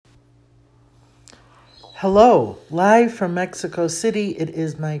Hello, live from Mexico City. It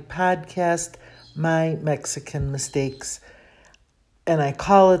is my podcast, My Mexican Mistakes. And I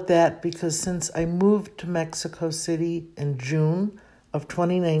call it that because since I moved to Mexico City in June of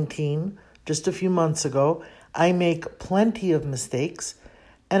 2019, just a few months ago, I make plenty of mistakes,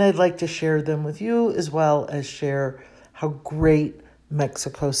 and I'd like to share them with you as well as share how great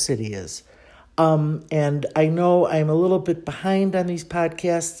Mexico City is. And I know I'm a little bit behind on these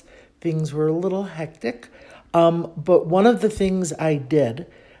podcasts. Things were a little hectic. But one of the things I did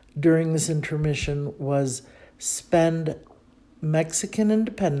during this intermission was spend Mexican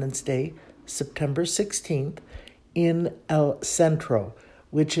Independence Day, September 16th, in El Centro,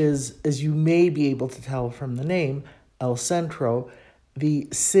 which is, as you may be able to tell from the name, El Centro, the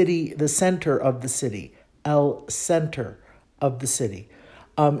center of the city, El Center of the city.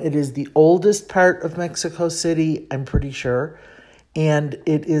 It is the oldest part of Mexico City, I'm pretty sure, and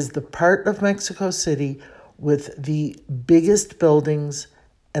it is the part of Mexico City with the biggest buildings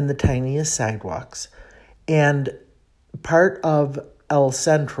and the tiniest sidewalks. And part of El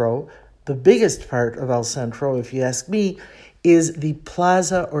Centro, the biggest part of El Centro, if you ask me, is the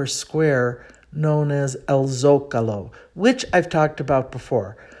plaza or square known as El Zócalo, which I've talked about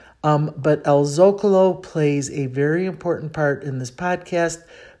before. But El Zócalo plays a very important part in this podcast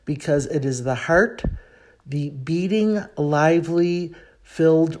because it is the heart, the beating, lively,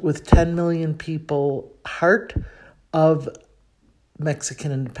 filled with 10 million people heart of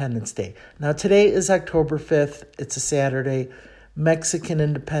Mexican Independence Day. Now, today is October 5th. It's a Saturday. Mexican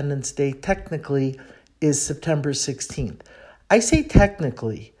Independence Day technically is September 16th. I say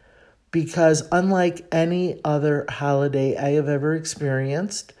technically because unlike any other holiday I have ever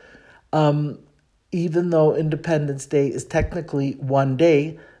experienced, even though Independence Day is technically one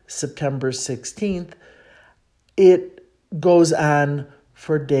day, September 16th, it goes on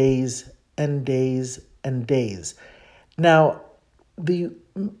for days and days and days. Now, the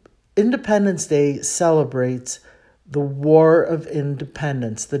Independence Day celebrates the War of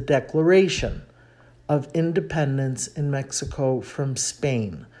Independence, the Declaration of Independence in Mexico from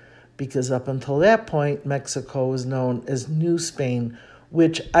Spain, because up until that point, Mexico was known as New Spain,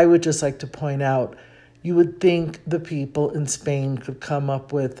 which I would just like to point out, you would think the people in Spain could come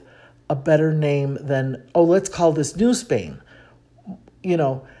up with a better name than, let's call this New Spain.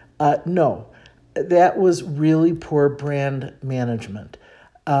 No, that was really poor brand management.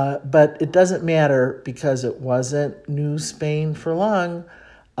 But it doesn't matter because it wasn't New Spain for long.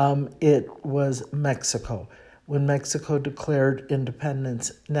 It was Mexico when Mexico declared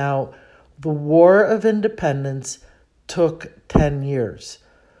independence. Now, the War of Independence took 10 years,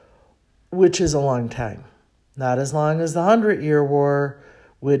 which is a long time. Not as long as the 100-Year War,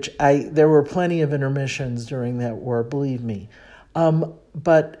 which there were plenty of intermissions during that war, believe me.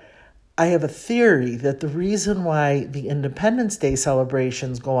 But I have a theory that the reason why the Independence Day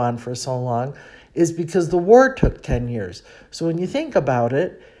celebrations go on for so long is because the war took 10 years. So when you think about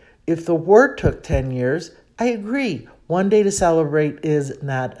it, if the war took 10 years, I agree, one day to celebrate is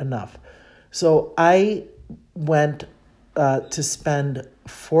not enough. So I went to spend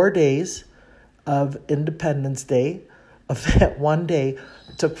 4 days of Independence Day, of that one day.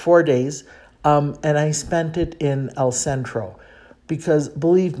 It took 4 days, and I spent it in El Centro. Because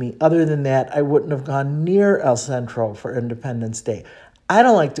believe me, other than that, I wouldn't have gone near El Centro for Independence Day. I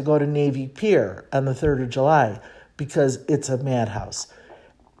don't like to go to Navy Pier on the 3rd of July because it's a madhouse.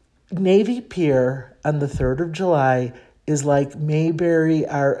 Navy Pier on the 3rd of July is like Mayberry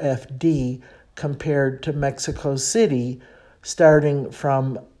RFD compared to Mexico City, starting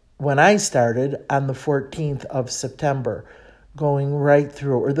from when I started on the 14th of September, going right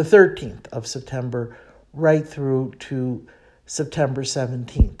through, or the 13th of September, right through to September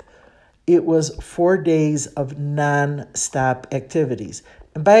 17th. It was 4 days of non-stop activities.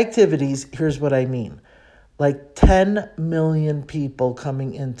 And by activities, here's what I mean. Like 10 million people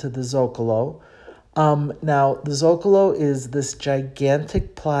coming into the Zócalo. Now, the Zócalo is this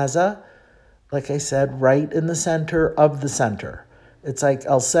gigantic plaza, like I said, right in the center of the center. It's like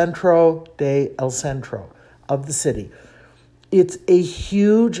El Centro de El Centro of the city. It's a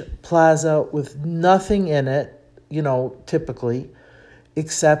huge plaza with nothing in it, typically,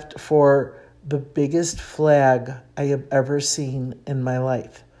 except for the biggest flag I have ever seen in my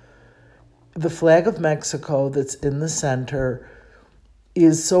life. The flag of Mexico that's in the center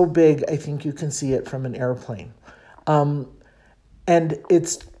is so big, I think you can see it from an airplane. And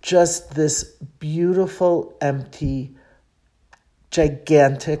it's just this beautiful, empty,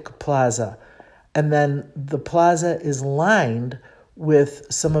 gigantic plaza. And then the plaza is lined with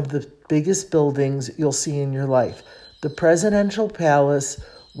some of the biggest buildings you'll see in your life. The Presidential Palace,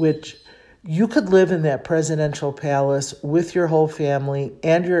 which You could live in that presidential palace with your whole family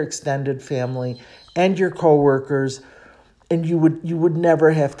and your extended family and your coworkers, and you would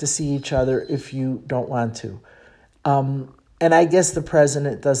never have to see each other if you don't want to. And I guess the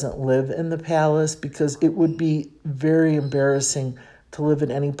president doesn't live in the palace because it would be very embarrassing to live in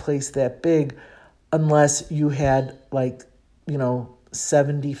any place that big unless you had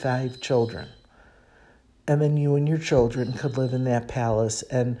 75 children. And then you and your children could live in that palace,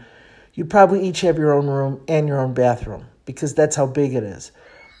 and you probably each have your own room and your own bathroom because that's how big it is.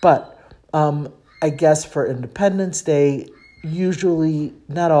 But I guess for Independence Day, usually,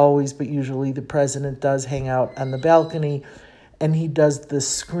 not always, but usually the president does hang out on the balcony, and he does the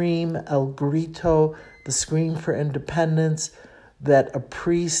scream, El Grito, the scream for independence that a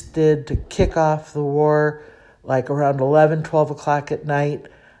priest did to kick off the war, like around 11, 12 o'clock at night.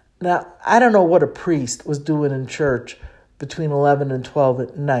 Now, I don't know what a priest was doing in church between 11 and 12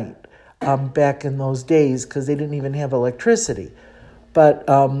 at night back in those days because they didn't even have electricity. But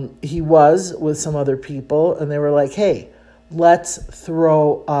he was with some other people, and they were like, hey, let's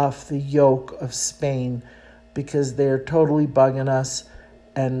throw off the yoke of Spain because they're totally bugging us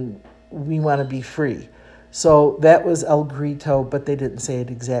and we want to be free. So that was El Grito, but they didn't say it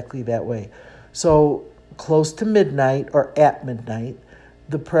exactly that way. So close to midnight or at midnight,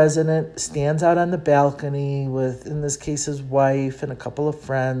 the president stands out on the balcony with, in this case, his wife and a couple of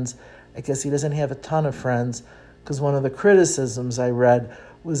friends. I guess he doesn't have a ton of friends because one of the criticisms I read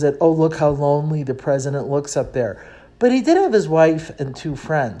was that, oh, look how lonely the president looks up there. But he did have his wife and 2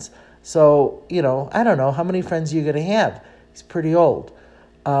 friends. So, I don't know. How many friends are you going to have? He's pretty old.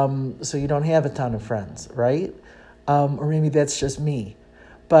 So you don't have a ton of friends, right? Or maybe that's just me.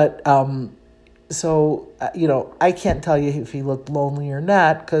 But I can't tell you if he looked lonely or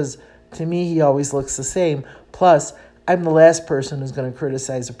not because to me he always looks the same. Plus, I'm the last person who's going to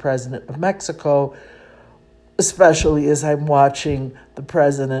criticize the president of Mexico, especially as I'm watching the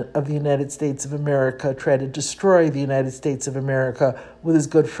president of the United States of America try to destroy the United States of America with his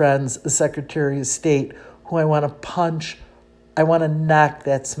good friends, the Secretary of State, who I want to punch. I want to knock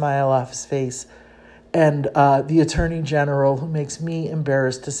that smile off his face. And the Attorney General, who makes me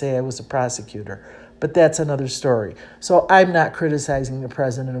embarrassed to say I was a prosecutor. But that's another story. So I'm not criticizing the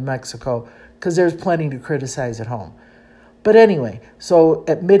president of Mexico because there's plenty to criticize at home. But anyway, so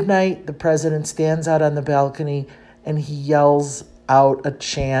at midnight, the president stands out on the balcony and he yells out a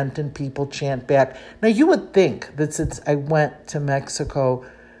chant and people chant back. Now, you would think that since I went to Mexico,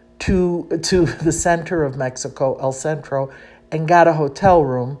 to the center of Mexico, El Centro, and got a hotel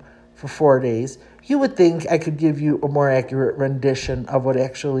room for 4 days, you would think I could give you a more accurate rendition of what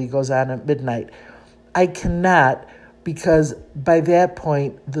actually goes on at midnight. I cannot because by that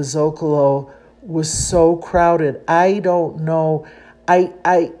point, the Zocalo was so crowded. I don't know.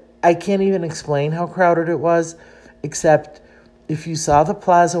 I can't even explain how crowded it was, except if you saw the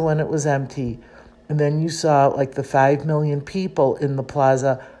plaza when it was empty, and then you saw like the 5 million people in the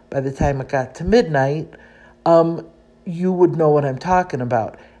plaza by the time it got to midnight, you would know what I'm talking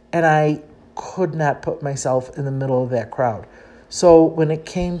about. And I could not put myself in the middle of that crowd. So when it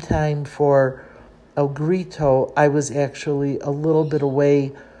came time for El Grito, I was actually a little bit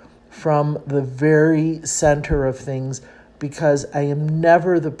away from the very center of things because I am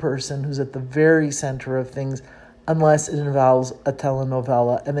never the person who's at the very center of things unless it involves a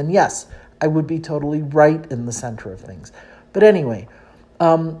telenovela. And then, yes, I would be totally right in the center of things. But anyway,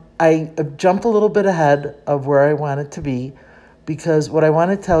 I jumped a little bit ahead of where I wanted to be because what I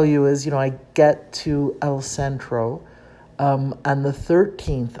want to tell you is, I get to El Centro on the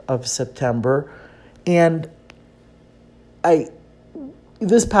 13th of September, and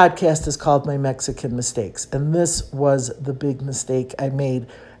this podcast is called My Mexican Mistakes, and this was the big mistake I made,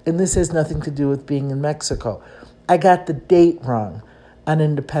 and this has nothing to do with being in Mexico. I got the date wrong on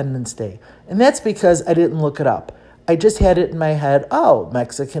Independence Day, and that's because I didn't look it up. I just had it in my head,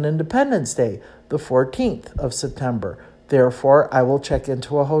 Mexican Independence Day, the 14th of September. Therefore, I will check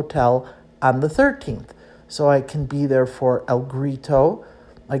into a hotel on the 13th, so I can be there for El Grito,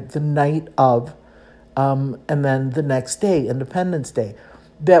 like the night of, and then the next day, Independence Day.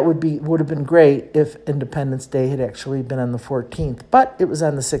 That would have been great if Independence Day had actually been on the 14th, but it was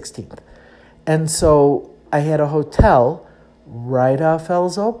on the 16th. And so I had a hotel right off El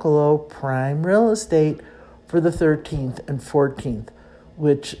Zocalo, prime real estate, for the 13th and 14th,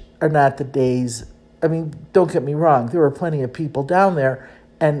 which are not the days. I mean, don't get me wrong, there were plenty of people down there,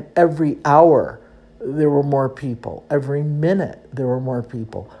 and every hour there were more people. Every minute there were more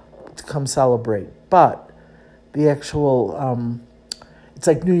people to come celebrate. But the actual... it's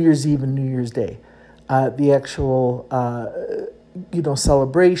like New Year's Eve and New Year's Day. The actual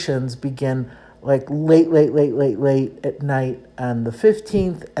celebrations begin like late at night on the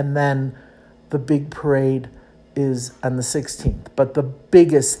 15th, and then the big parade is on the 16th. But the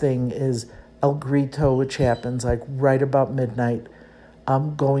biggest thing is El Grito, which happens like right about midnight,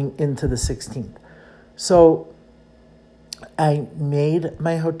 going into the 16th. So I made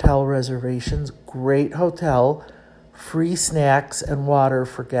my hotel reservations. Great hotel, free snacks and water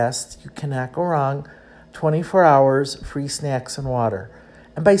for guests. You cannot go wrong. 24 hours, free snacks and water.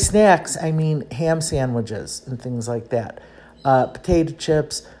 And by snacks, I mean ham sandwiches and things like that. Potato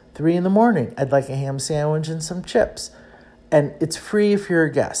chips, 3 a.m, I'd like a ham sandwich and some chips. And it's free if you're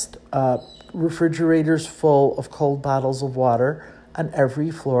a guest. Refrigerators full of cold bottles of water on every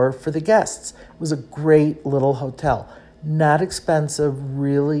floor for the guests. It was a great little hotel. Not expensive,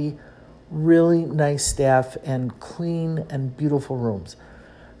 really, really nice staff and clean and beautiful rooms.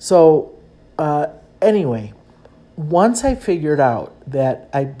 So anyway, once I figured out that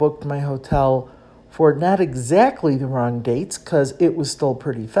I booked my hotel for not exactly the wrong dates, because it was still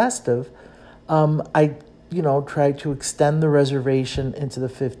pretty festive, I tried to extend the reservation into the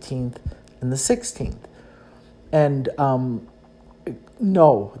 15th and the 16th. And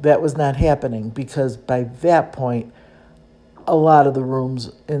no, that was not happening, because by that point, a lot of the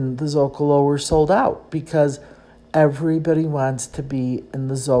rooms in the Zocalo were sold out, because everybody wants to be in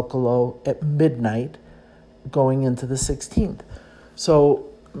the Zocalo at midnight going into the 16th. So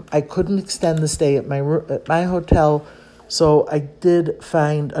I couldn't extend the stay at my hotel, so I did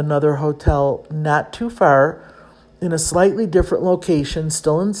find another hotel not too far in a slightly different location,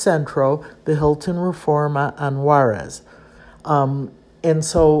 still in Centro, the Hilton Reforma on Juarez. And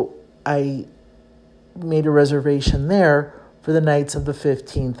so I made a reservation there for the nights of the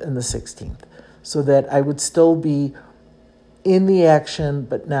 15th and the 16th, so that I would still be in the action,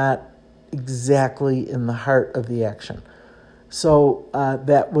 but not exactly in the heart of the action. So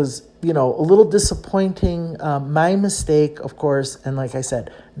that was, a little disappointing. My mistake, of course, and like I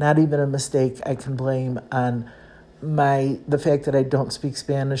said, not even a mistake I can blame on the fact that I don't speak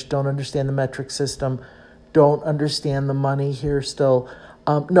Spanish, don't understand the metric system, don't understand the money here still.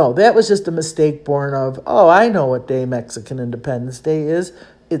 No, that was just a mistake born of, I know what day Mexican Independence Day is.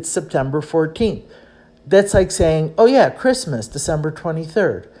 It's September 14th. That's like saying, Christmas, December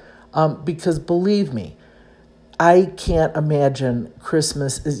 23rd. Because believe me, I can't imagine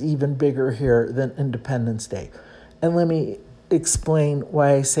Christmas is even bigger here than Independence Day. And let me explain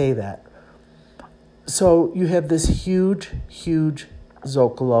why I say that. So you have this huge, huge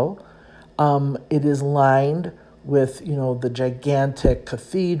Zocalo. It is lined with, the gigantic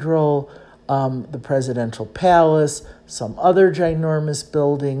cathedral, the presidential palace, some other ginormous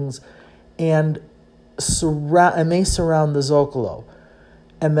buildings, and they surround the Zocalo.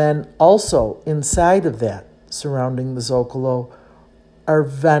 And then also inside of that, surrounding the Zocalo, are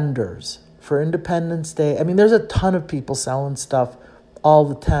vendors for Independence Day. I mean, there's a ton of people selling stuff all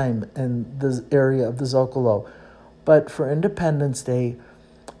the time in the area of the Zocalo. But for Independence Day,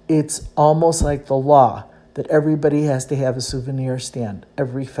 it's almost like the law that everybody has to have a souvenir stand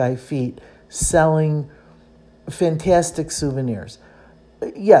every 5 feet selling fantastic souvenirs.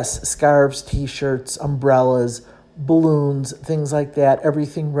 Yes, scarves, T-shirts, umbrellas, balloons, things like that,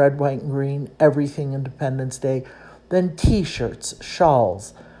 everything red, white, and green, everything Independence Day. Then T-shirts,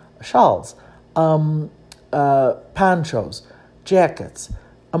 shawls, ponchos, jackets,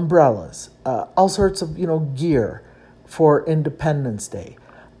 umbrellas, all sorts of, their for Independence Day.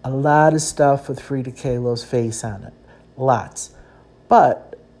 A lot of stuff with Frida Kahlo's face on it. Lots.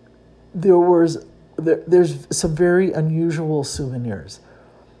 But there's some very unusual souvenirs.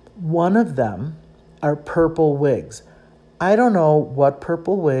 One of them are purple wigs. I don't know what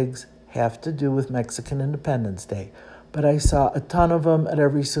purple wigs have to do with Mexican Independence Day, but I saw a ton of them at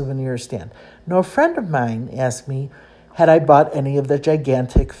every souvenir stand. Now, a friend of mine asked me, had I bought any of the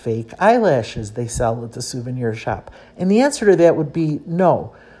gigantic fake eyelashes they sell at the souvenir shop? And the answer to that would be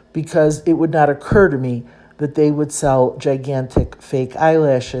no, because it would not occur to me that they would sell gigantic fake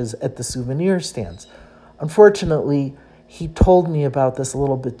eyelashes at the souvenir stands. Unfortunately, he told me about this a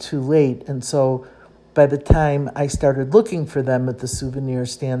little bit too late, and so by the time I started looking for them at the souvenir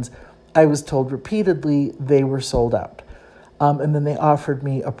stands, I was told repeatedly they were sold out. And then they offered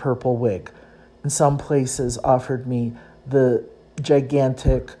me a purple wig. And some places offered me the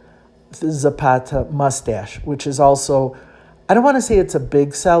gigantic Zapata mustache, which is also, I don't want to say it's a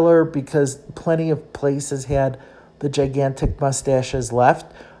big seller because plenty of places had the gigantic mustaches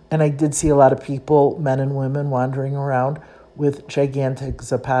left. And I did see a lot of people, men and women, wandering around with gigantic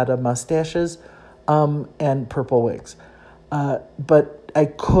Zapata mustaches and purple wigs. But I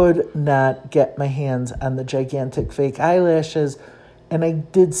could not get my hands on the gigantic fake eyelashes, and I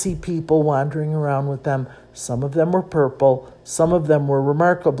did see people wandering around with them. Some of them were purple, some of them were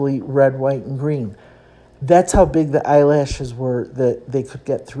remarkably red, white, and green. That's how big the eyelashes were, that they could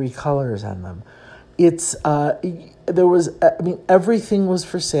get 3 colors on them. Everything was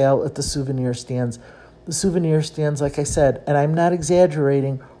for sale at the souvenir stands. The souvenir stands, like I said, and I'm not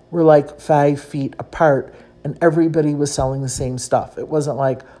exaggerating, were like 5 feet apart, and everybody was selling the same stuff. It wasn't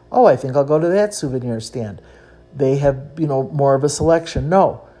like, oh, I think I'll go to that souvenir stand. They have, more of a selection.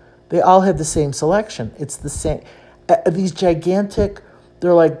 No, they all have the same selection. It's the same. These gigantic,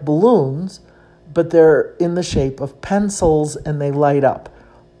 they're like balloons, but they're in the shape of pencils and they light up.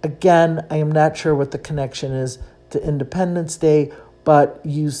 Again, I am not sure what the connection is to Independence Day, but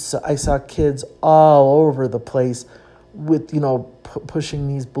I saw kids all over the place with, pushing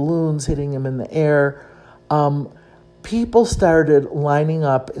these balloons, hitting them in the air. People started lining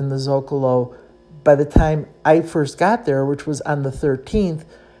up in the Zocalo by the time I first got there, which was on the 13th,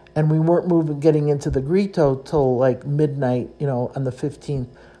 and we weren't getting into the Grito till like midnight, on the 15th,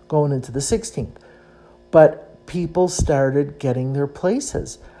 going into the 16th. But people started getting their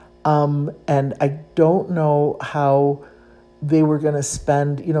places. And I don't know how they were going to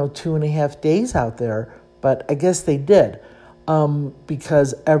spend, 2.5 days out there, but I guess they did,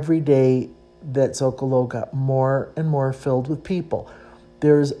 because every day that Zocalo got more and more filled with people.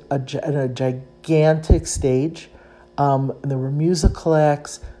 There's a gigantic stage. There were musical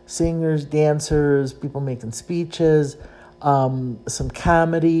acts, singers, dancers, people making speeches, some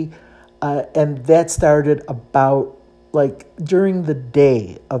comedy, and that started about during the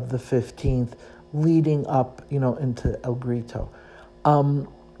day of the 15th, leading up, into El Grito.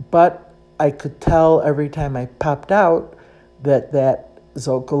 But I could tell every time I popped out that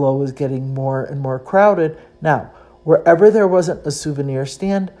Zocalo was getting more and more crowded. Now, wherever there wasn't a souvenir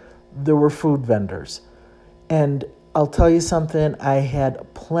stand, there were food vendors. And I'll tell you something, I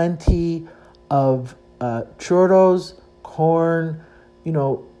had plenty of churros, corn,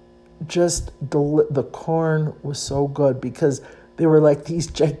 the corn was so good because they were like these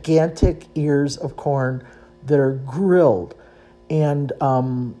gigantic ears of corn that are grilled. And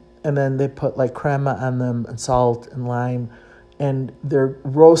then they put like crema on them and salt and lime. And they're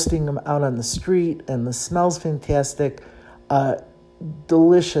roasting them out on the street, and the smell's fantastic.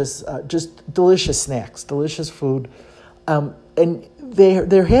 Delicious, just delicious snacks, delicious food. And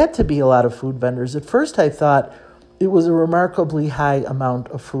there had to be a lot of food vendors. At first I thought it was a remarkably high amount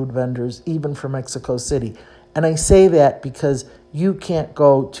of food vendors, even for Mexico City. And I say that because you can't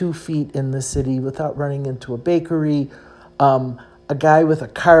go 2 feet in the city without running into a bakery, a guy with a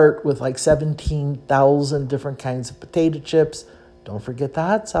cart with like 17,000 different kinds of potato chips. Don't forget the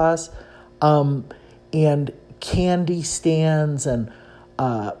hot sauce. And candy stands and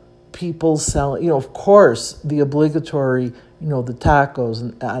people selling, of course, the obligatory, the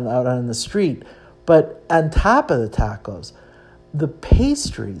tacos out on the street. But on top of the tacos, the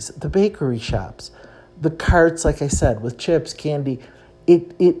pastries, the bakery shops, the carts, like I said, with chips, candy,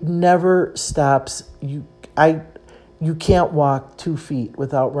 it never stops. You can't walk 2 feet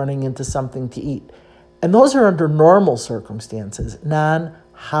without running into something to eat. And those are under normal circumstances,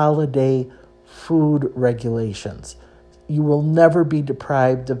 non-holiday food regulations. You will never be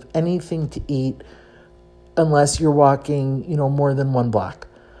deprived of anything to eat unless you're walking, more than 1 block.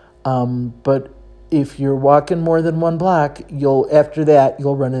 But if you're walking more than 1 block, after that,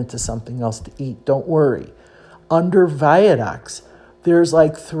 you'll run into something else to eat. Don't worry. Under viaducts, there's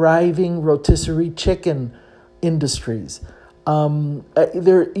like thriving rotisserie chicken industries.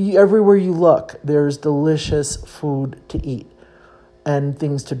 Everywhere you look, there's delicious food to eat and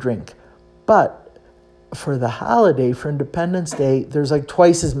things to drink. But for the holiday, for Independence Day, there's like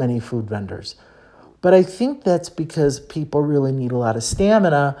twice as many food vendors. But I think that's because people really need a lot of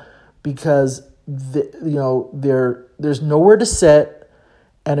stamina because there's nowhere to sit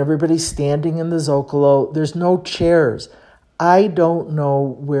and everybody's standing in the Zocalo. There's no chairs. I don't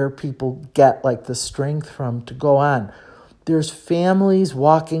know where people get like the strength from to go on. There's families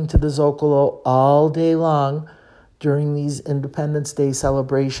walking to the Zocalo all day long during these Independence Day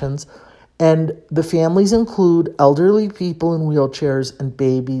celebrations. And the families include elderly people in wheelchairs and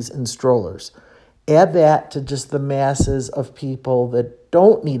babies in strollers. Add that to just the masses of people that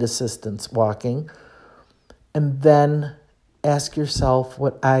don't need assistance walking. And then ask yourself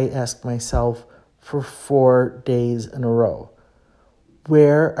what I asked myself for 4 days in a row.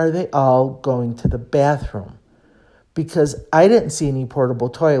 Where are they all going to the bathroom? Because I didn't see any portable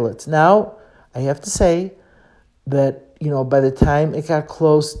toilets. Now, I have to say that, by the time it got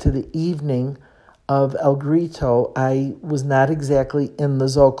close to the evening, of El Grito, I was not exactly in the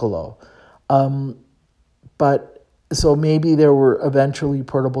Zocalo. But so maybe there were eventually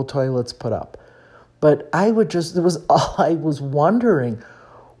portable toilets put up. But all I was wondering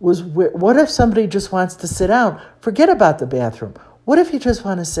was, what if somebody just wants to sit down? Forget about the bathroom. What if you just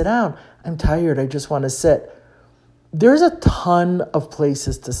want to sit down? I'm tired, I just want to sit. There's a ton of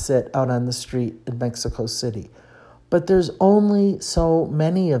places to sit out on the street in Mexico City, but there's only so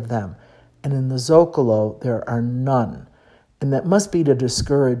many of them. And in the Zocalo, there are none. And that must be to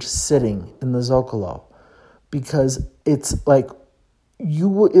discourage sitting in the Zocalo, because it's like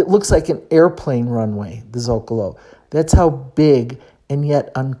it looks like an airplane runway, the Zocalo. That's how big and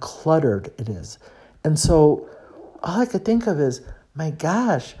yet uncluttered it is. And so all I could think of is, my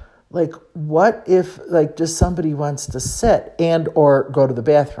gosh, like, what if like just somebody wants to sit and or go to the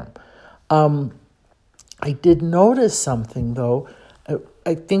bathroom? I did notice something though.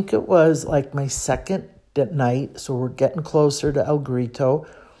 I think it was like my second night, so we're getting closer to El Grito,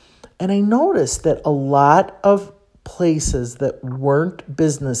 and I noticed that a lot of places that weren't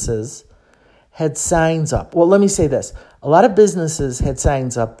businesses had signs up. Well, let me say this. A lot of businesses had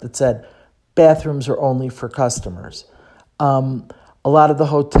signs up that said bathrooms are only for customers. A lot of the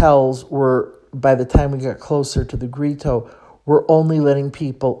hotels were, by the time we got closer to the Grito, were only letting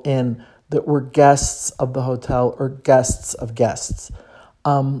people in that were guests of the hotel or guests of guests.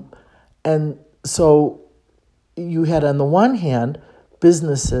 And so you had, on the one hand,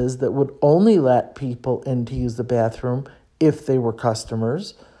 businesses that would only let people in to use the bathroom if they were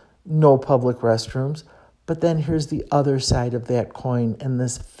customers, no public restrooms. But then here's the other side of that coin, and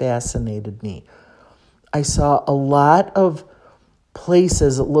this fascinated me. I saw a lot of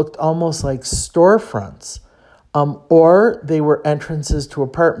places that looked almost like storefronts, or they were entrances to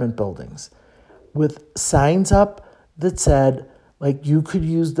apartment buildings with signs up that said, like, you could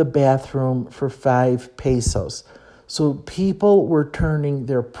use the bathroom for 5 pesos. So people were turning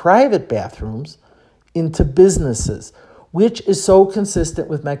their private bathrooms into businesses, which is so consistent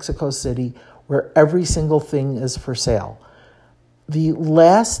with Mexico City, where every single thing is for sale. The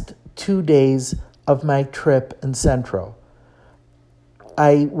last 2 days of my trip in Centro,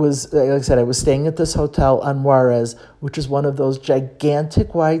 I was, like I said, I was staying at this hotel on Juarez, which is one of those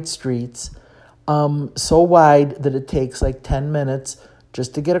gigantic wide streets, so wide that it takes like 10 minutes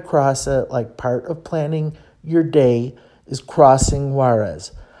just to get across it. Like, part of planning your day is crossing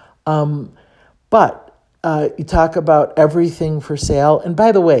Juarez. But you talk about everything for sale. And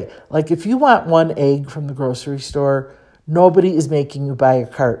by the way, like, if you want 1 egg from the grocery store, nobody is making you buy a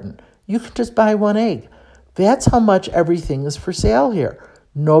carton. You can just buy 1 egg. That's how much everything is for sale here.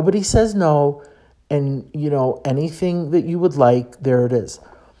 Nobody says no, and, anything that you would like, there it is.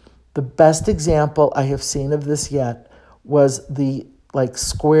 The best example I have seen of this yet was the,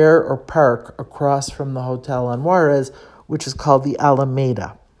 square or park across from the hotel on Juarez, which is called the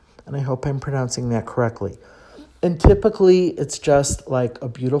Alameda. And I hope I'm pronouncing that correctly. And typically, it's just like a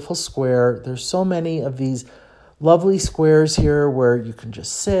beautiful square. There's so many of these lovely squares here where you can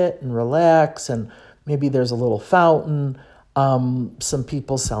just sit and relax, and maybe there's a little fountain, some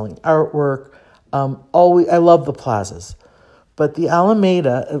people selling artwork. I love the plazas. But the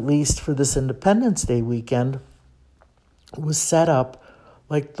Alameda, at least for this Independence Day weekend, was set up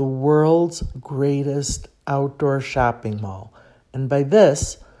like the world's greatest outdoor shopping mall. And by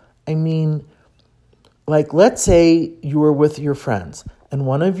this, I mean, like, let's say you were with your friends and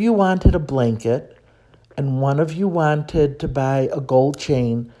one of you wanted a blanket and one of you wanted to buy a gold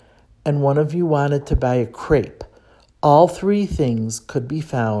chain and one of you wanted to buy a crepe. All 3 things could be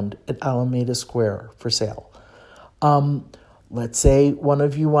found at Alameda Square for sale. Let's say one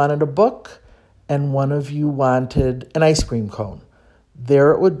of you wanted a book and one of you wanted an ice cream cone.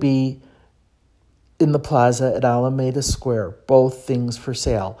 There it would be in the plaza at Alameda Square, both things for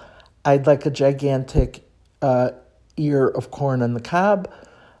sale. I'd like a gigantic ear of corn on the cob.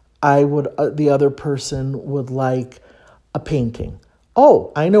 The other person would like a painting.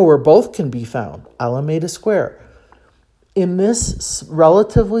 Oh, I know where both can be found, Alameda Square. In this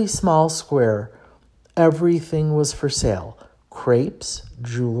relatively small square, everything was for sale. Crepes,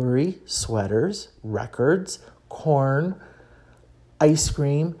 jewelry, sweaters, records, corn, ice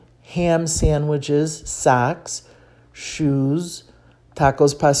cream, ham sandwiches, socks, shoes,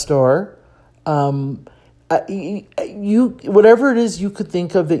 tacos pastor, whatever it is you could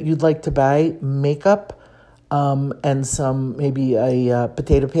think of that you'd like to buy, makeup, and some, maybe a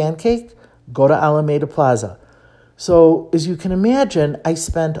potato pancake, go to Alameda Plaza. So as you can imagine, I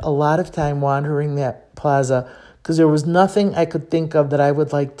spent a lot of time wandering that plaza because there was nothing I could think of that I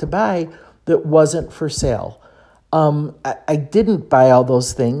would like to buy that wasn't for sale. I didn't buy all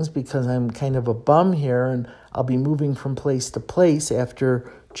those things because I'm kind of a bum here and I'll be moving from place to place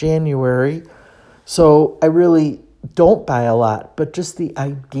after January. So I really don't buy a lot, but just the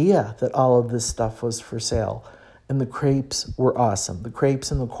idea that all of this stuff was for sale. And the crepes were awesome, the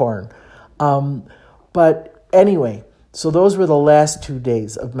crepes and the corn. But anyway, so those were the last 2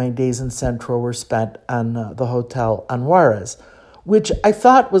 days of my days in Centro were spent on the hotel on Juarez, which I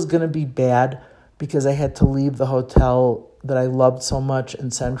thought was going to be bad because I had to leave the hotel that I loved so much in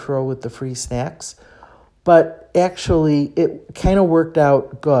Centro with the free snacks. But actually, it kind of worked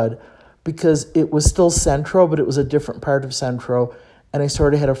out good because it was still Centro, but it was a different part of Centro, and I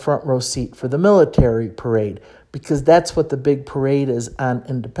sort of had a front row seat for the military parade because that's what the big parade is on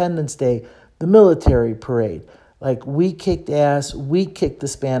Independence Day, the military parade. Like, we kicked ass, we kicked the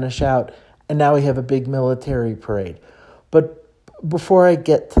Spanish out, and now we have a big military parade. But before I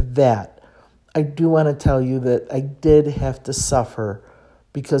get to that, I do want to tell you that I did have to suffer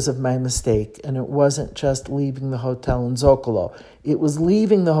because of my mistake, and it wasn't just leaving the hotel in Zocalo. It was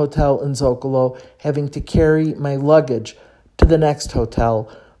leaving the hotel in Zocalo, having to carry my luggage to the next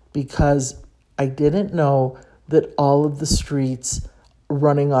hotel because I didn't know that all of the streets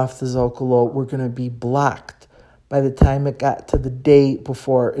running off the Zocalo were going to be blocked by the time it got to the day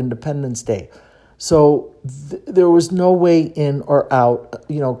before Independence Day. So there was no way in or out.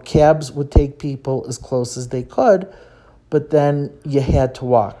 Cabs would take people as close as they could, but then you had to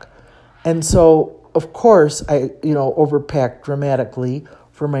walk. And so, of course, I, overpacked dramatically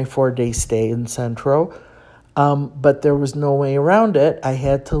for my 4-day stay in Centro. But there was no way around it. I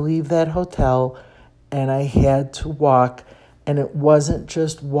had to leave that hotel and I had to walk. And it wasn't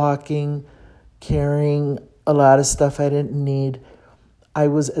just walking, carrying a lot of stuff I didn't need. I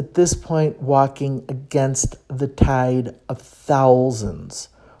was at this point walking against the tide of thousands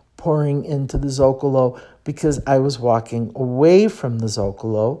pouring into the Zocalo because I was walking away from the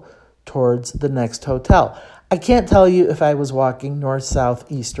Zocalo towards the next hotel. I can't tell you if I was walking north,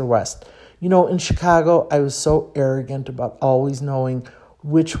 south, east, or west. In Chicago, I was so arrogant about always knowing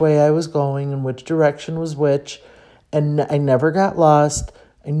which way I was going and which direction was which, and I never got lost.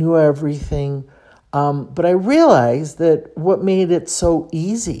 I knew everything. But I realized that what made it so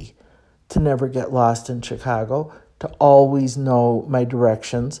easy to never get lost in Chicago, to always know my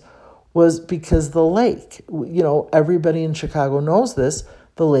directions, was because the lake. Everybody in Chicago knows this.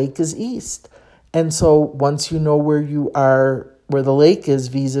 The lake is east. And so once you know where you are, where the lake is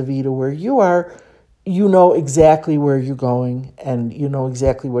vis-a-vis to where you are, you know exactly where you're going and you know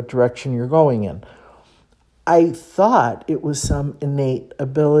exactly what direction you're going in. I thought it was some innate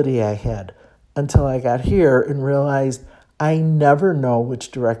ability I had until I got here and realized I never know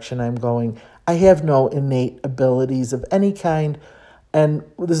which direction I'm going. I have no innate abilities of any kind, and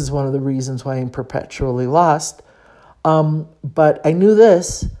this is one of the reasons why I'm perpetually lost. But I knew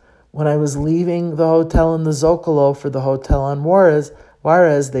this when I was leaving the hotel in the Zocalo for the hotel on Juarez.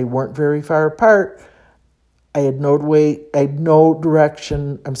 They weren't very far apart. I had no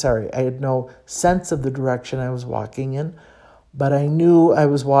direction. I had no sense of the direction I was walking in, but I knew I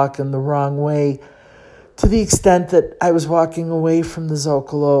was walking the wrong way to the extent that I was walking away from the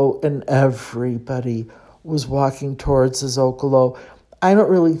Zocalo and everybody was walking towards the Zocalo. I don't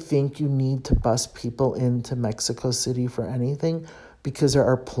really think you need to bus people into Mexico City for anything because there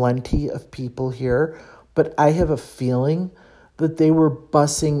are plenty of people here, but I have a feeling that they were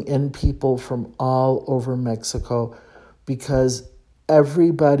busing in people from all over Mexico because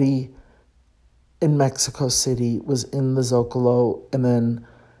everybody in Mexico City was in the Zocalo, and then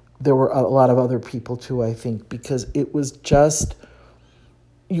there were a lot of other people too, I think, because it was just,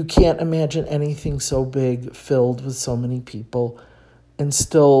 you can't imagine anything so big filled with so many people, and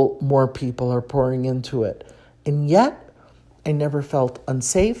still more people are pouring into it. And yet, I never felt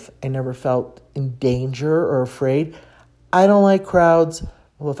unsafe. I never felt in danger or afraid. I don't like crowds.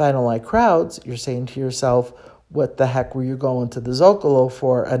 Well, if I don't like crowds, you're saying to yourself, what the heck were you going to the Zocalo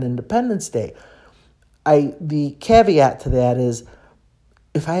for on Independence Day? The caveat to that is,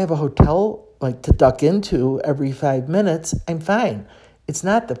 if I have a hotel to duck into every 5 minutes, I'm fine. It's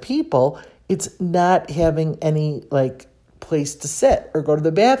not the people. It's not having any place to sit or go to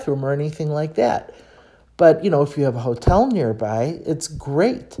the bathroom or anything like that. But, if you have a hotel nearby, it's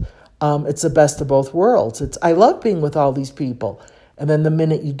great. It's the best of both worlds. I love being with all these people. And then the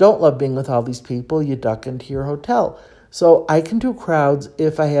minute you don't love being with all these people, you duck into your hotel. So I can do crowds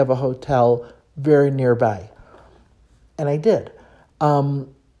if I have a hotel very nearby. And I did.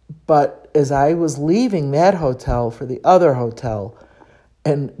 But as I was leaving that hotel for the other hotel,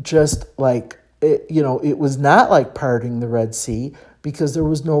 and just it was not like parting the Red Sea because there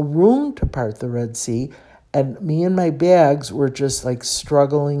was no room to part the Red Sea. And me and my bags were just like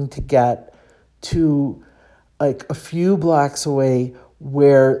struggling to get to like a few blocks away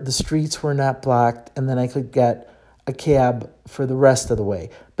where the streets were not blocked, and then I could get a cab for the rest of the way.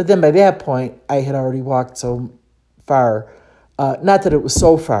 But then by that point, I had already walked so far. Not that it was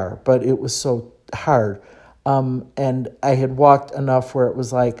so far, but it was so hard. And I had walked enough where it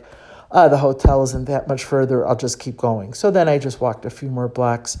was like, the hotel isn't that much further, I'll just keep going. So then I just walked a few more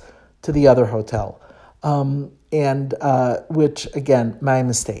blocks to the other hotel, which, again, my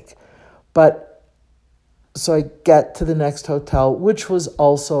mistake. But so I get to the next hotel, which was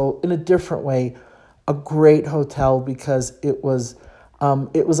also, in a different way, a great hotel because it was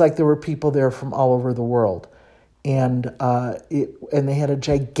like there were people there from all over the world. And they had a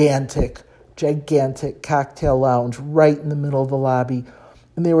gigantic cocktail lounge right in the middle of the lobby.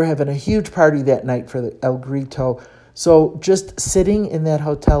 And they were having a huge party that night for the El Grito. So just sitting in that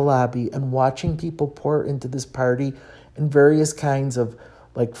hotel lobby and watching people pour into this party in various kinds of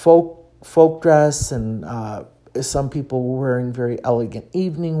like folk dress, and some people were wearing very elegant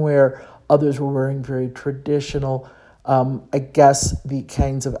evening wear. Others were wearing very traditional, I guess, the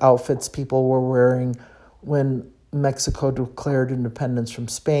kinds of outfits people were wearing when Mexico declared independence from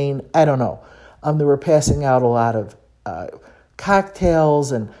Spain. I don't know. They were passing out a lot of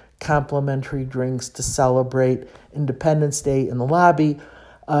cocktails and complimentary drinks to celebrate Independence Day in the lobby.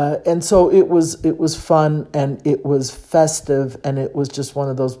 And so it was fun, and it was festive, and it was just one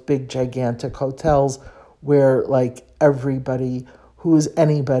of those big, gigantic hotels where like everybody who is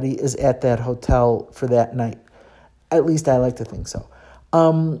anybody is at that hotel for that night. At least I like to think so.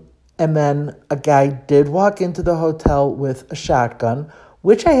 And then a guy did walk into the hotel with a shotgun,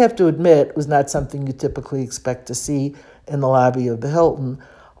 which I have to admit was not something you typically expect to see in the lobby of the Hilton.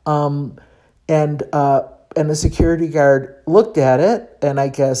 And the security guard looked at it and I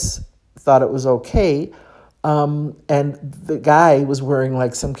guess thought it was okay. And the guy was wearing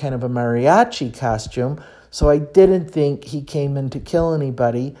like some kind of a mariachi costume. So I didn't think he came in to kill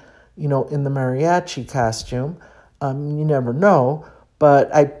anybody, in the mariachi costume. You never know.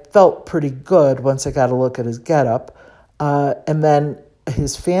 But I felt pretty good once I got a look at his getup. And then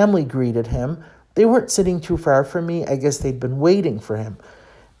his family greeted him. They weren't sitting too far from me. I guess they'd been waiting for him.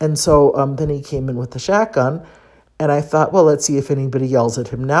 And so then he came in with the shotgun. And I thought, well, let's see if anybody yells at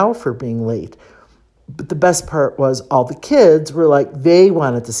him now for being late. But the best part was all the kids were like, they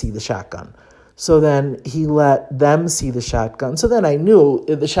wanted to see the shotgun. So then he let them see the shotgun. So then I knew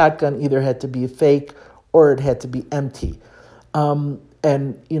the shotgun either had to be fake or it had to be empty. And,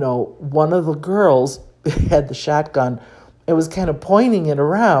 one of the girls had the shotgun and was kind of pointing it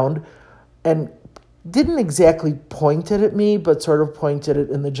around and didn't exactly point it at me, but sort of pointed it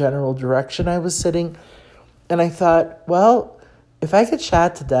in the general direction I was sitting. And I thought, well, if I get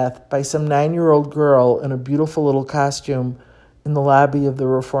shot to death by some 9-year-old girl in a beautiful little costume in the lobby of the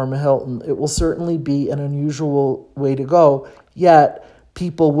Reforma Hilton, it will certainly be an unusual way to go, yet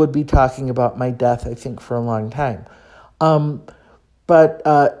people would be talking about my death, I think, for a long time. But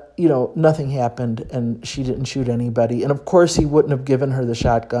nothing happened, and she didn't shoot anybody. And of course, he wouldn't have given her the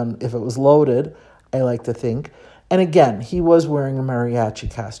shotgun if it was loaded, I like to think. And again, he was wearing a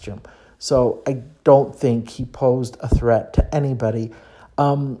mariachi costume. So I don't think he posed a threat to anybody.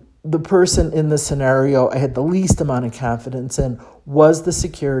 The person in the scenario I had the least amount of confidence in was the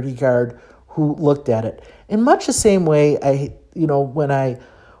security guard who looked at it. In much the same way, when I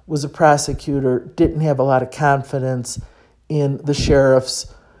was a prosecutor, didn't have a lot of confidence in the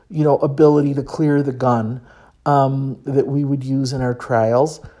sheriff's, ability to clear the gun that we would use in our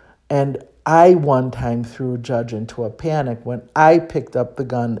trials. And I one time threw a judge into a panic when I picked up the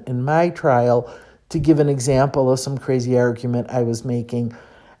gun in my trial to give an example of some crazy argument I was making.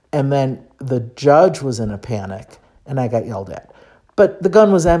 And then the judge was in a panic and I got yelled at. But the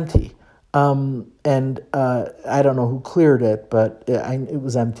gun was empty. And I don't know who cleared it, but it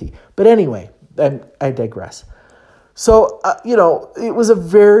was empty. But anyway, I digress. So, it was a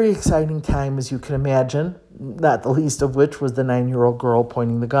very exciting time, as you can imagine, not the least of which was the 9-year-old girl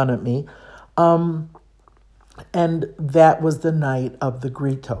pointing the gun at me. And that was the night of the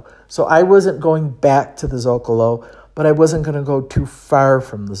Grito. So I wasn't going back to the Zocalo, but I wasn't going to go too far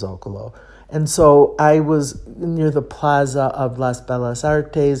from the Zocalo. And so I was near the Plaza of Las Bellas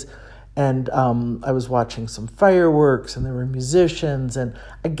Artes, and I was watching some fireworks, and there were musicians, and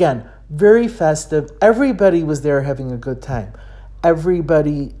again, very festive. Everybody was there having a good time.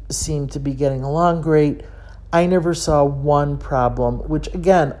 Everybody seemed to be getting along great. I never saw one problem, which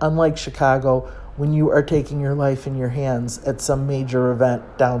again, unlike Chicago, when you are taking your life in your hands at some major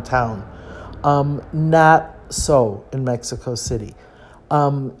event downtown, not so in Mexico City.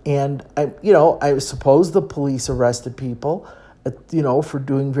 And I suppose the police arrested people, for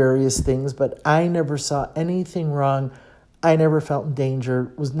doing various things, but I never saw anything wrong. I never felt in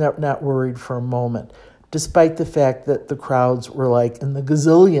danger, was not worried for a moment, despite the fact that the crowds were like in the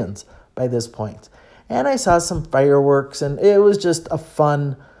gazillions by this point. And I saw some fireworks, and it was just a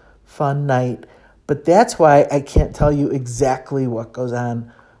fun night. But that's why I can't tell you exactly what goes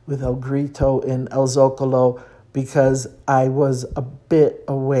on with El Grito in El Zocalo, because I was a bit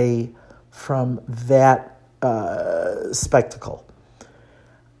away from that spectacle.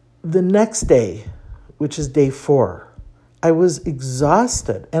 The next day, which is day 4, I was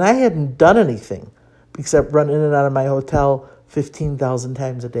exhausted, and I hadn't done anything except run in and out of my hotel 15,000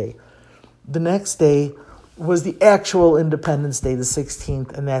 times a day. The next day was the actual Independence Day, the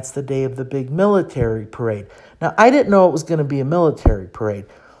 16th, and that's the day of the big military parade. Now, I didn't know it was going to be a military parade.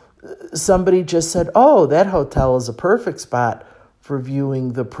 Somebody just said, oh, that hotel is a perfect spot for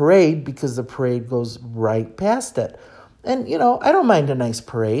viewing the parade because the parade goes right past it. And, I don't mind a nice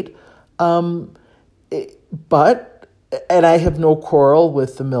parade. And I have no quarrel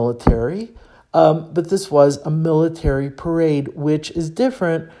with the military, but this was a military parade, which is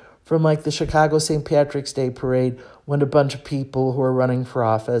different from like the Chicago St. Patrick's Day parade when a bunch of people who are running for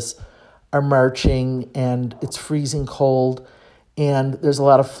office are marching and it's freezing cold and there's a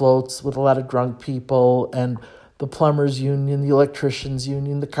lot of floats with a lot of drunk people and the plumbers union, the electricians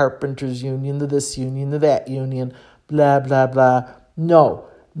union, the carpenters union, the this union, the that union, blah, blah, blah. No,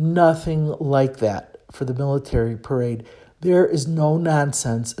 nothing like that for the military parade. There is no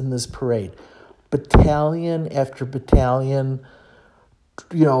nonsense in this parade. Battalion after battalion,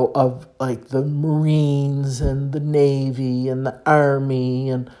 of like the Marines and the Navy and the Army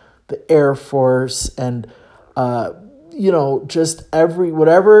and the Air Force and, just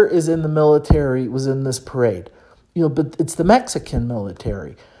whatever is in the military was in this parade. But it's the Mexican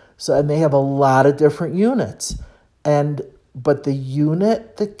military. So, and they have a lot of different units. But the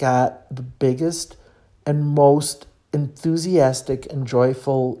unit that got the biggest and most enthusiastic and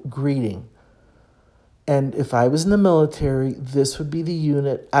joyful greeting, and if I was in the military, this would be the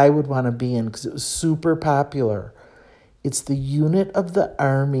unit I would want to be in because it was super popular. It's the unit of the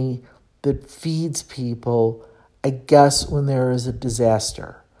Army that feeds people, I guess, when there is a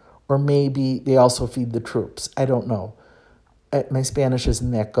disaster. Or maybe they also feed the troops. I don't know. My Spanish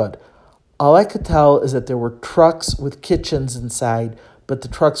isn't that good. All I could tell is that there were trucks with kitchens inside, but the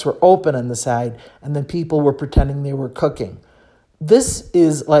trucks were open on the side, and then people were pretending they were cooking. This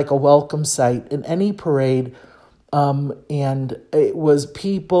is like a welcome sight in any parade, and it was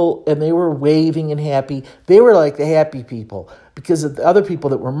people, and they were waving and happy. They were like the happy people, because the other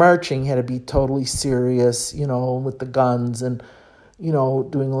people that were marching had to be totally serious, with the guns and,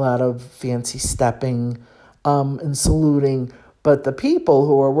 doing a lot of fancy stepping and saluting. But the people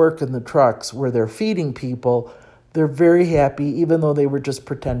who are working the trucks where they're feeding people, they're very happy, even though they were just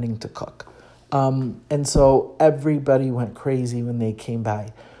pretending to cook. And so everybody went crazy when they came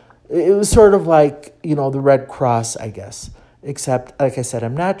by. It was sort of like, the Red Cross, I guess. Except, like I said,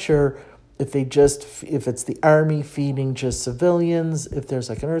 I'm not sure if it's the Army feeding just civilians, if there's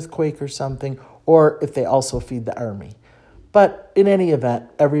like an earthquake or something, or if they also feed the Army. But in any event,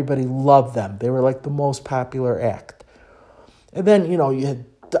 everybody loved them. They were like the most popular act. And then, you had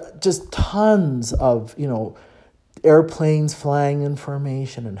just tons of, airplanes flying in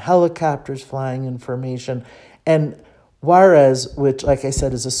formation and helicopters flying in formation. And Juarez, which, like I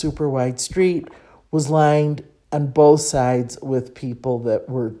said, is a super wide street, was lined on both sides with people that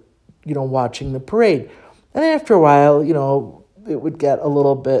were, watching the parade. And after a while, it would get a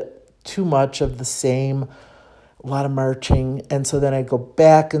little bit too much of the same, a lot of marching. And so then I'd go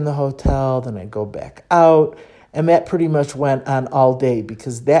back in the hotel, then I'd go back out. And that pretty much went on all day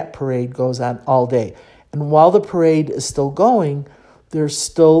because that parade goes on all day. And while the parade is still going, there's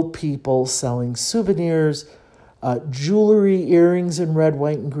still people selling souvenirs, jewelry, earrings in red,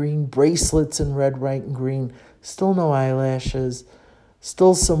 white, and green, bracelets in red, white, and green, still no eyelashes,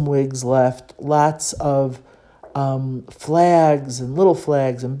 still some wigs left, lots of flags and little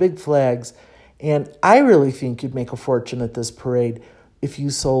flags and big flags. And I really think you'd make a fortune at this parade if you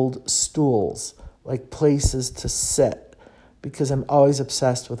sold stools, like places to sit, because I'm always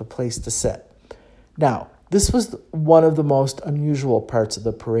obsessed with a place to sit. Now, this was one of the most unusual parts of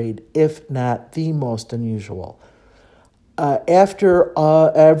the parade, if not the most unusual. After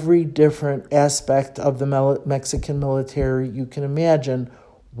every different aspect of the Mexican military you can imagine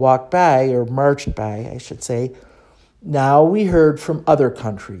walked by, or marched by, I should say, now we heard from other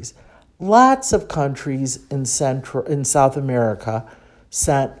countries. Lots of countries in South America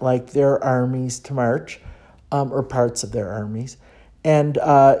sent like their armies to march, or parts of their armies. And,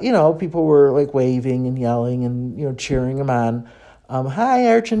 people were like waving and yelling and, cheering him on. Hi,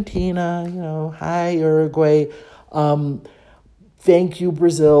 Argentina, hi, Uruguay, thank you,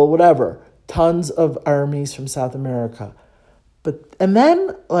 Brazil, whatever. Tons of armies from South America. And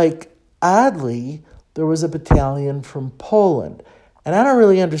then, oddly, there was a battalion from Poland. And I don't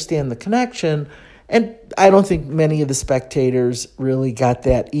really understand the connection. And I don't think many of the spectators really got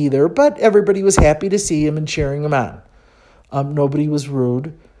that either. But everybody was happy to see him and cheering him on. Nobody was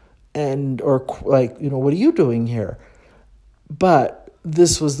rude or what are you doing here? But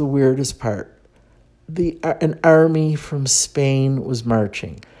this was the weirdest part. An army from Spain was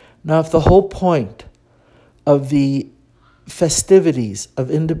marching. Now, if the whole point of the festivities of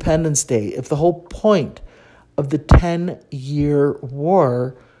Independence Day, if the whole point of the 10-year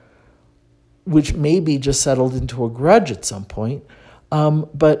war, which maybe just settled into a grudge at some point,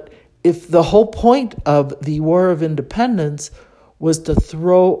 but if the whole point of the War of Independence was to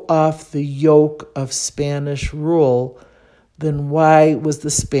throw off the yoke of Spanish rule, then why was the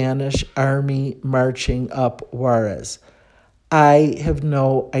Spanish army marching up Juarez? I have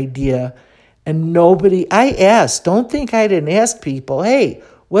no idea. And I asked, don't think I didn't ask people, hey,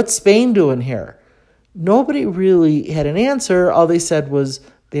 what's Spain doing here? Nobody really had an answer. All they said was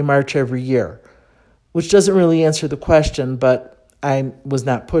they march every year, which doesn't really answer the question, but I was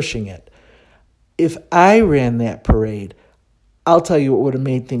not pushing it. If I ran that parade, I'll tell you what would have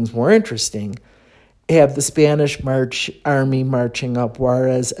made things more interesting. Have the Spanish army marching up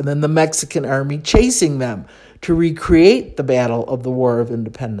Juarez and then the Mexican army chasing them to recreate the Battle of the War of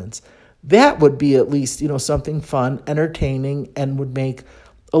Independence. That would be at least, something fun, entertaining, and would make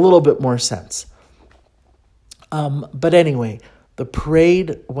a little bit more sense. But anyway, the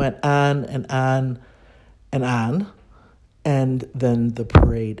parade went on and on and on, and then the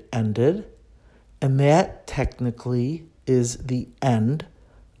parade ended, and that technically is the end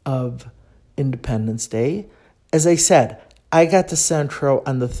of Independence Day. As I said, I got to Centro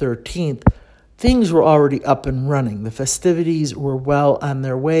on the 13th. Things were already up and running. The festivities were well on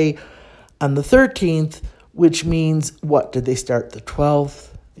their way on the 13th, which means, what, did they start the 12th,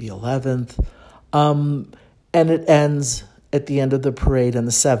 the 11th? And it ends at the end of the parade on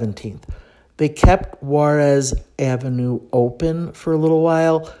the 17th. They kept Juarez Avenue open for a little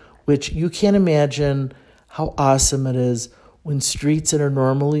while, which you can't imagine how awesome it is when streets that are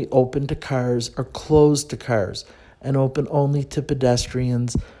normally open to cars are closed to cars and open only to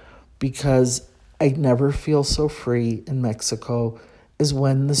pedestrians, because I never feel so free in Mexico as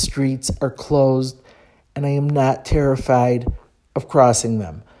when the streets are closed and I am not terrified of crossing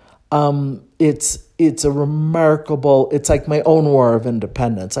them. It's a remarkable, it's like my own War of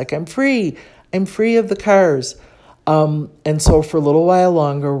Independence. Like I'm free of the cars. And so for a little while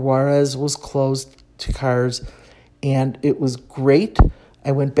longer, Juarez was closed to cars, and it was great.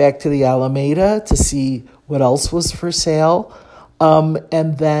 I went back to the Alameda to see what else was for sale.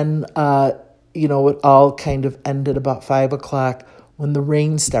 And then, it all kind of ended about 5 o'clock when the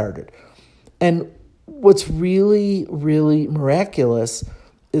rain started. And what's really, really miraculous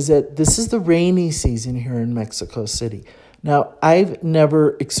is that this is the rainy season here in Mexico City. Now, I've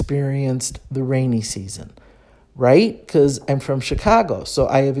never experienced the rainy season, right? Because I'm from Chicago, so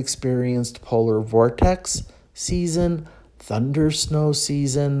I have experienced polar vortex season, thunder snow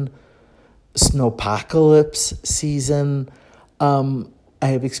season, snowpocalypse season. I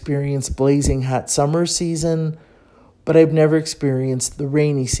have experienced blazing hot summer season, but I've never experienced the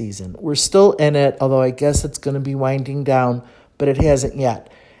rainy season. We're still in it, although I guess it's going to be winding down, but it hasn't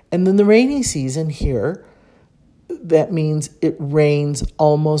yet. And then the rainy season here, that means it rains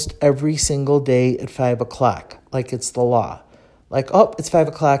almost every single day at 5 o'clock, like it's the law. Like, oh, it's 5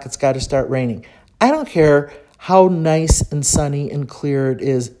 o'clock, it's got to start raining. I don't care how nice and sunny and clear it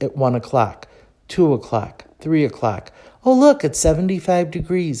is at 1 o'clock, 2 o'clock, 3 o'clock. Oh, look, it's 75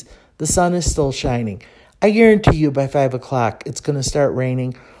 degrees. The sun is still shining. I guarantee you by 5 o'clock, it's going to start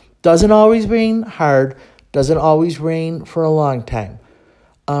raining. Doesn't always rain hard, doesn't always rain for a long time.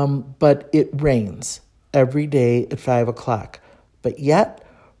 But it rains every day at 5 o'clock. But yet,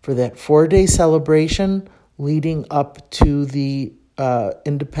 for that 4-day celebration leading up to the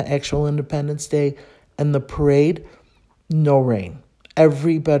actual Independence Day and the parade, no rain.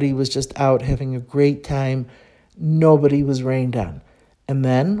 Everybody was just out having a great time. Nobody was rained on. And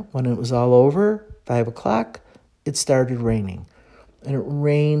then, when it was all over, 5 o'clock, it started raining. And it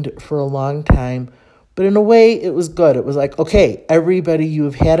rained for a long time. But in a way, it was good. It was like, okay, everybody, you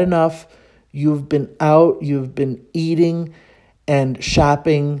have had enough. You've been out, you've been eating and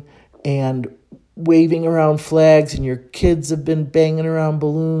shopping and waving around flags, and your kids have been banging around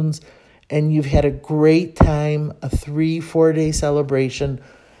balloons, and you've had a great time, a 3-4 day celebration.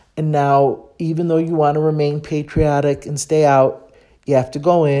 And now, even though you want to remain patriotic and stay out, you have to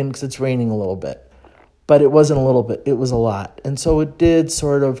go in because it's raining a little bit. But it wasn't a little bit, it was a lot. And so it did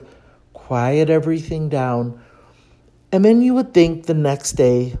sort of quiet everything down. And then you would think the next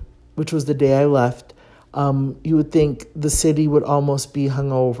day, which was the day I left, you would think the city would almost be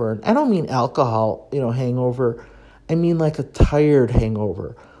hungover. And I don't mean alcohol, hangover. I mean like a tired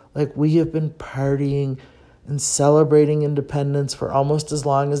hangover. Like we have been partying and celebrating independence for almost as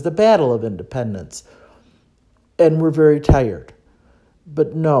long as the Battle of Independence. And we're very tired.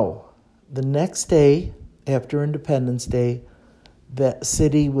 But no, the next day after Independence Day, that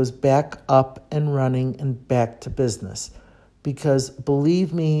city was back up and running and back to business. Because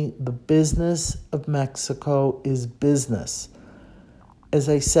believe me, the business of Mexico is business. As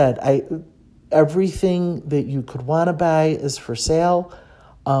I said, everything that you could want to buy is for sale,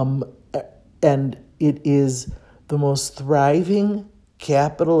 and it is the most thriving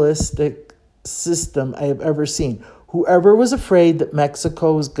capitalistic system I have ever seen. Whoever was afraid that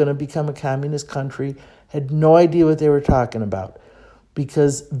Mexico was going to become a communist country had no idea what they were talking about,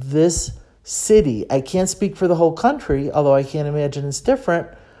 because this city, I can't speak for the whole country, although I can't imagine it's different,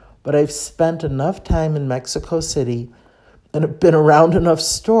 but I've spent enough time in Mexico City and have been around enough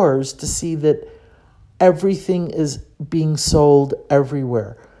stores to see that everything is being sold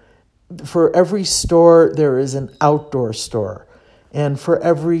everywhere. For every store, there is an outdoor store. And for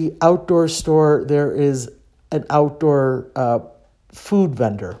every outdoor store, there is an outdoor food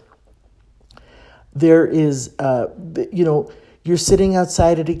vendor. There is, you're sitting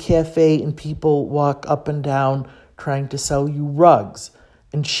outside at a cafe and people walk up and down trying to sell you rugs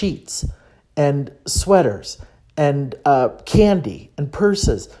and sheets and sweaters and candy and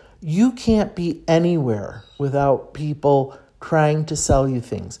purses. You can't be anywhere without people trying to sell you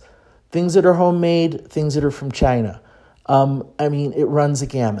things. Things that are homemade, things that are from China. It runs a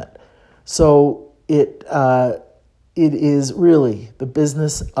gamut. So it is really the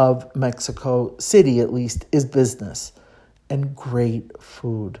business of Mexico City, at least, is business. And great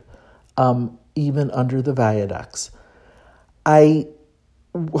food, even under the viaducts. I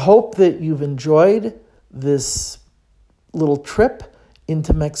hope that you've enjoyed this little trip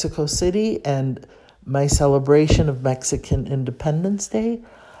into Mexico City and my celebration of Mexican Independence Day.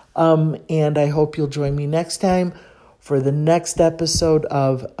 And I hope you'll join me next time for the next episode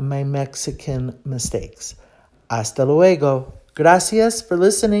of My Mexican Mistakes. Hasta luego. Gracias for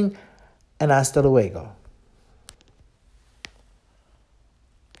listening, and hasta luego.